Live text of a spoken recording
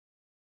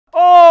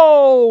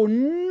Oh,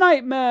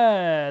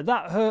 nightmare!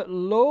 That hurt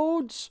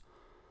loads.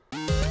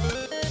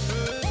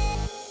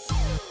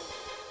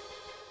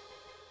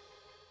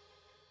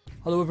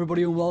 Hello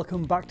everybody and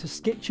welcome back to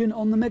Skitchin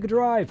on the Mega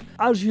Drive.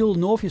 As you'll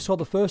know if you saw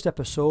the first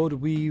episode,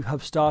 we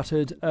have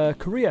started a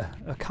career,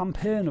 a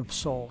campaign of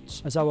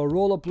sorts, as our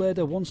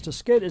rollerblader wants to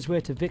skate his way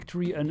to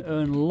victory and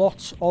earn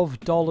lots of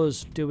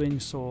dollars doing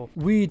so.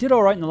 We did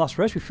alright in the last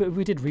race,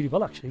 we did really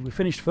well actually, we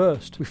finished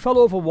first. We fell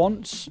over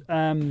once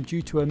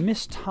due to a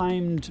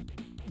mistimed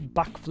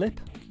backflip.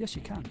 Yes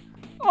you can.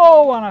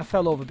 Oh, and I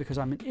fell over because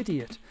I'm an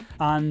idiot.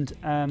 And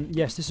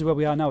yes, this is where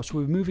we are now. So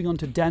we're moving on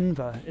to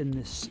Denver in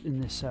this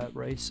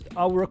race.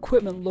 Our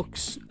equipment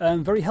looks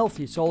very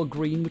healthy. It's all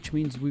green, which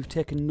means we've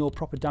taken no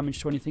proper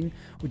damage to anything.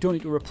 We don't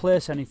need to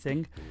replace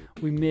anything.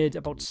 We made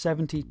about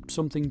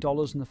 $70-something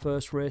in the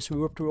first race. So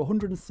we're up to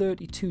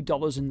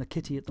 $132 in the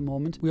kitty at the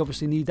moment. We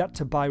obviously need that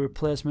to buy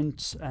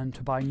replacements and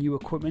to buy new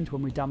equipment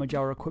when we damage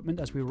our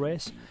equipment as we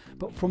race.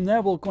 But from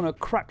there, we're going to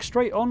crack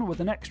straight on with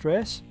the next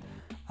race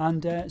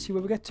and see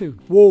where we get to.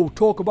 Whoa,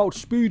 talk about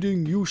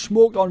speeding, you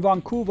smoked on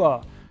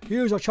Vancouver.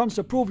 Here's a chance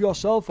to prove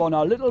yourself on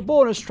a little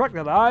bonus track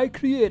that I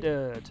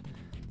created.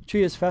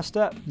 Cheers,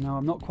 Festa. Now,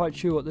 I'm not quite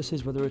sure what this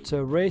is, whether it's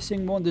a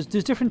racing one. There's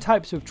different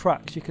types of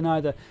tracks. You can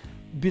either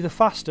be the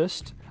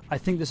fastest. I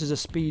think this is a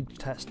speed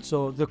test.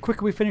 So the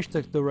quicker we finish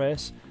the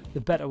race, the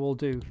better we'll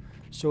do.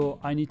 So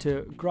I need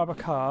to grab a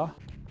car,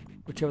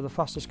 whichever the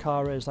fastest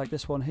car is, like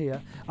this one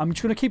here. I'm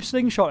just going to keep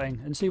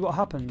slingshotting and see what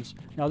happens.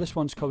 Now, this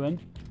one's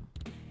coming.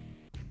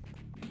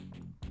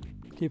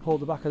 Keep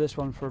hold the back of this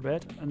one for a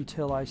bit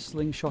until I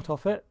slingshot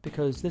off it,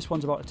 because this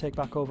one's about to take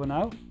back over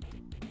now.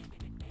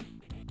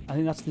 I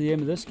think that's the aim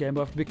of this game,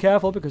 but I have to be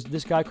careful because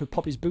this guy could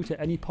pop his boot at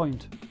any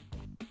point.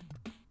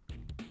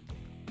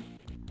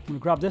 I'm going to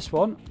grab this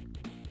one.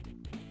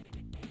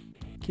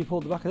 Keep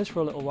hold the back of this for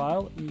a little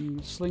while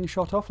and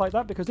slingshot off like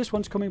that, because this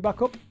one's coming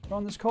back up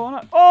around this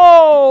corner.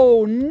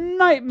 Oh,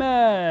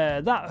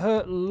 nightmare! That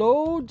hurt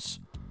loads.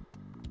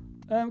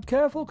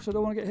 Careful, because I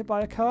don't want to get hit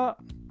by a car.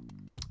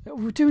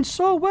 We're doing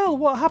so well.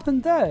 What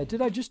happened there?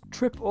 Did I just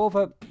trip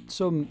over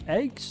some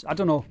eggs? I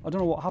don't know. I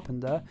don't know what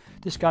happened there.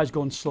 This guy's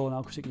going slow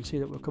now because you can see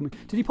that we're coming.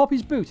 Did he pop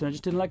his boot and I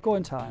just didn't let go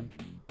in time?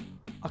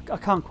 I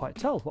can't quite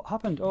tell what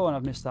happened. Oh, and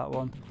I've missed that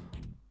one.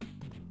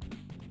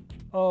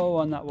 Oh,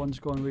 and that one's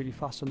going really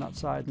fast on that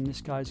side, and this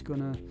guy's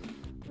gonna...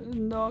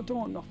 No,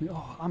 don't knock me.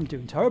 Oh, I'm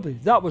doing terribly.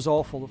 That was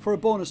awful. For a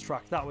bonus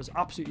track, that was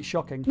absolutely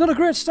shocking. Not a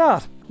great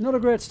start. Not a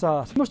great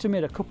start. Must have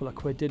made a couple of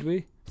quid, did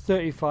we?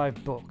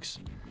 35 bucks.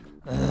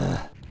 Ugh.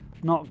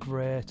 Not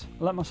great.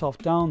 I let myself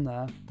down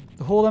there.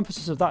 The whole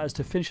emphasis of that is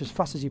to finish as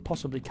fast as you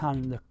possibly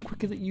can. The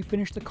quicker that you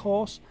finish the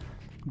course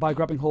by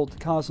grabbing hold of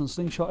the cars and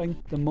slingshotting,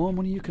 the more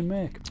money you can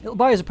make. It'll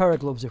buy us a pair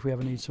of gloves if we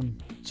ever need some.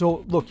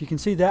 So look, you can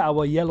see there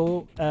our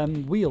yellow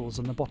wheels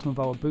on the bottom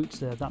of our boots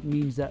there. That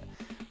means that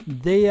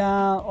they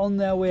are on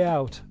their way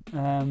out.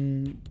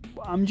 I'm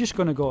just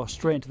going to go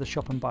straight into the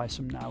shop and buy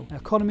some now.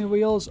 Economy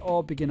wheels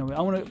or beginner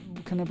wheels?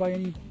 Can I buy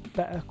any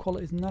better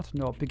quality than that?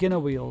 No, beginner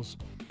wheels.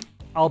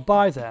 I'll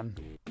buy them.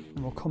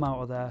 And we'll come out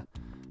of there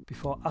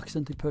before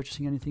accidentally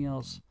purchasing anything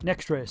else.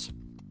 Next race.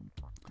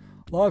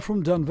 Live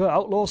from Denver,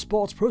 Outlaw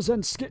Sports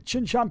presents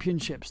Skitchin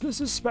Championships. This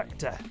is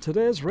Spectre.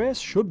 Today's race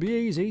should be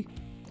easy.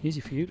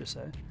 Easy for you to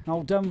say.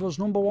 Now Denver's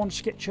 #1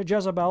 skitcher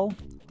Jezebel.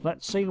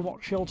 Let's see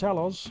what she'll tell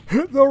us.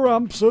 Hit the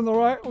ramps in the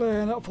right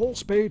lane at full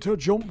speed to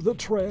jump the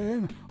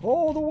train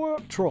or the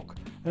work truck.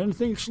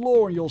 Anything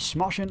slow and you'll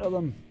smash into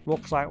them.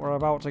 Looks like we're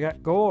about to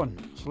get going.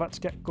 So let's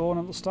get going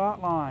at the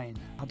start line.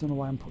 I don't know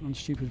why I'm putting on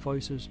stupid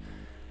voices.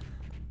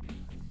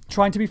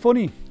 Trying to be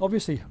funny,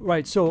 obviously.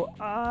 Right, so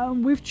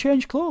we've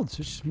changed clothes,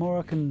 which is more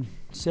I can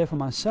say for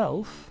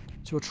myself.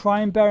 So we'll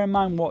try and bear in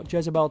mind what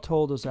Jezebel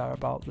told us there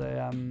about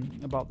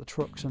the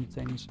trucks and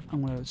things.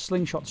 I'm going to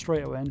slingshot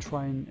straight away and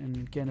try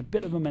and gain a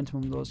bit of momentum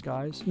on those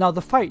guys. Now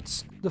the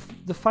fights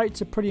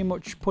are pretty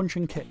much punch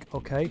and kick,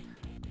 okay?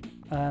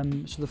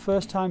 So the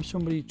first time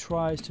somebody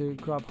tries to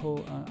grab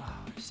hold,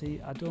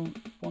 see, I don't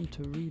want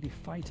to really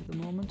fight at the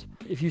moment.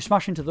 If you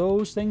smash into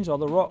those things or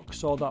the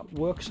rocks or that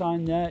work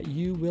sign there,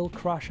 you will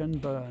crash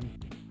and burn.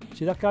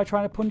 See that guy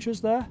trying to punch us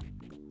there?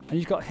 And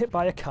he's got hit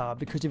by a car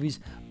because of his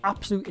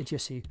absolute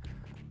idiocy.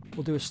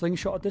 We'll do a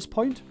slingshot at this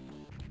point.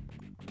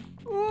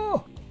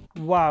 Oh,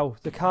 wow,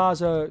 the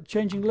cars are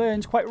changing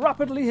lanes quite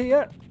rapidly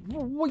here.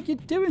 What are you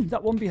doing?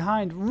 That one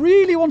behind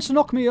really wants to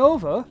knock me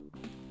over.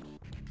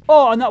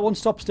 Oh, and that one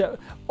stops there.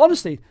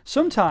 Honestly,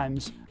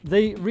 sometimes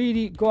they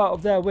really go out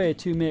of their way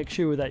to make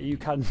sure that you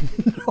can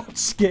not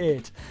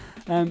skate.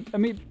 I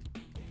mean,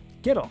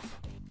 get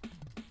off.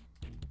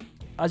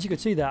 As you could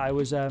see there, I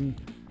was... well,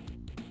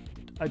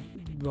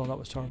 that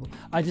was terrible.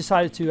 I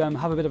decided to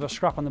have a bit of a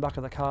scrap on the back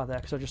of the car there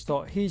because I just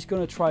thought he's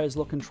going to try his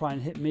luck and try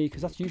and hit me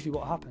because that's usually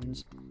what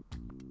happens.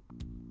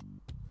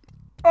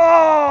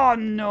 Oh,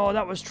 no,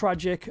 that was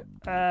tragic.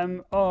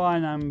 Oh,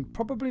 and I'm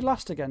probably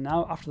last again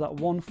now after that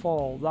one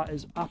fall. That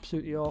is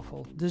absolutely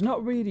awful. There's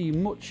not really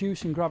much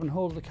use in grabbing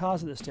hold of the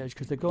cars at this stage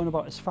because they're going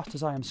about as fast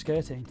as I am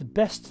skating. The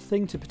best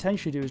thing to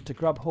potentially do is to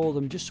grab hold of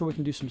them just so we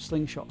can do some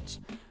slingshots.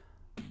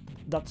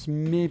 That's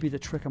maybe the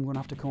trick I'm going to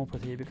have to come up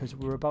with here, because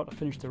we're about to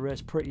finish the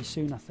race pretty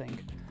soon, I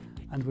think,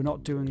 and we're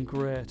not doing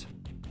great.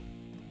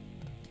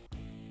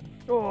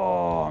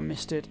 Oh, I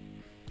missed it.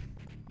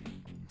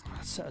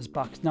 That set us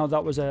back. Now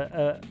that was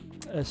a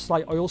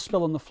slight oil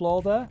spill on the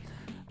floor there,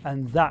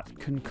 and that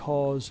can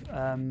cause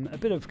a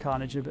bit of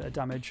carnage, a bit of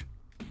damage.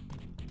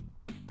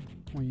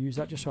 I'll use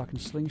that just so I can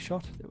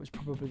slingshot. It was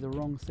probably the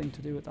wrong thing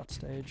to do at that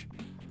stage.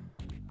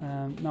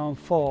 Now I'm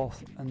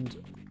fourth, and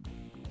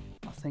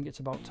I think it's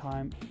about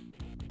time.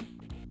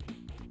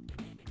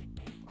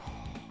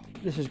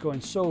 This is going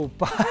so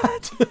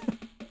bad.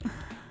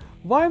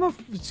 Why am I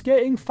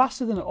skating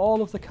faster than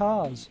all of the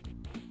cars?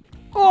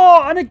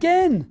 Oh, and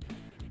again!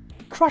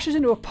 Crashes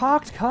into a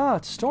parked car.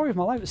 It's the story of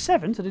my life.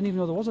 7th? I didn't even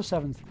know there was a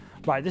 7th.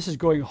 Right, this is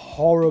going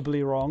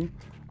horribly wrong.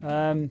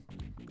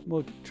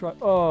 We'll try...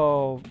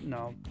 Oh,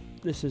 no.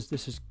 This is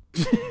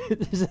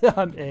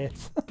I'm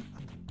 8th.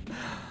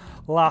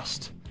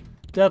 Last.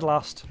 Dead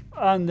last.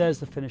 And there's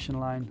the finishing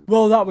line.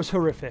 Well, that was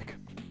horrific.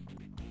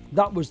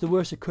 That was the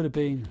worst it could have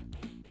been.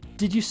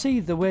 Did you see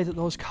the way that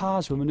those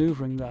cars were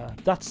manoeuvring there?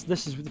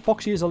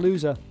 Foxy is a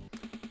loser.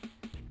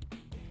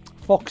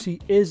 Foxy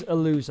is a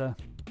loser.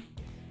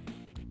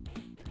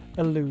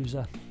 A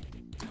loser.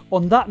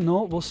 On that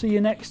note, we'll see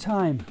you next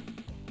time.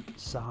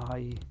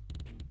 Sigh.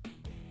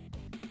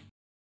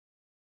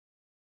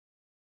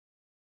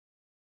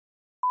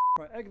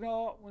 Right,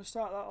 ignore. I'm going to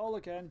start that all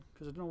again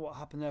because I don't know what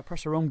happened there. I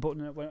pressed the wrong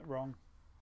button and it went wrong.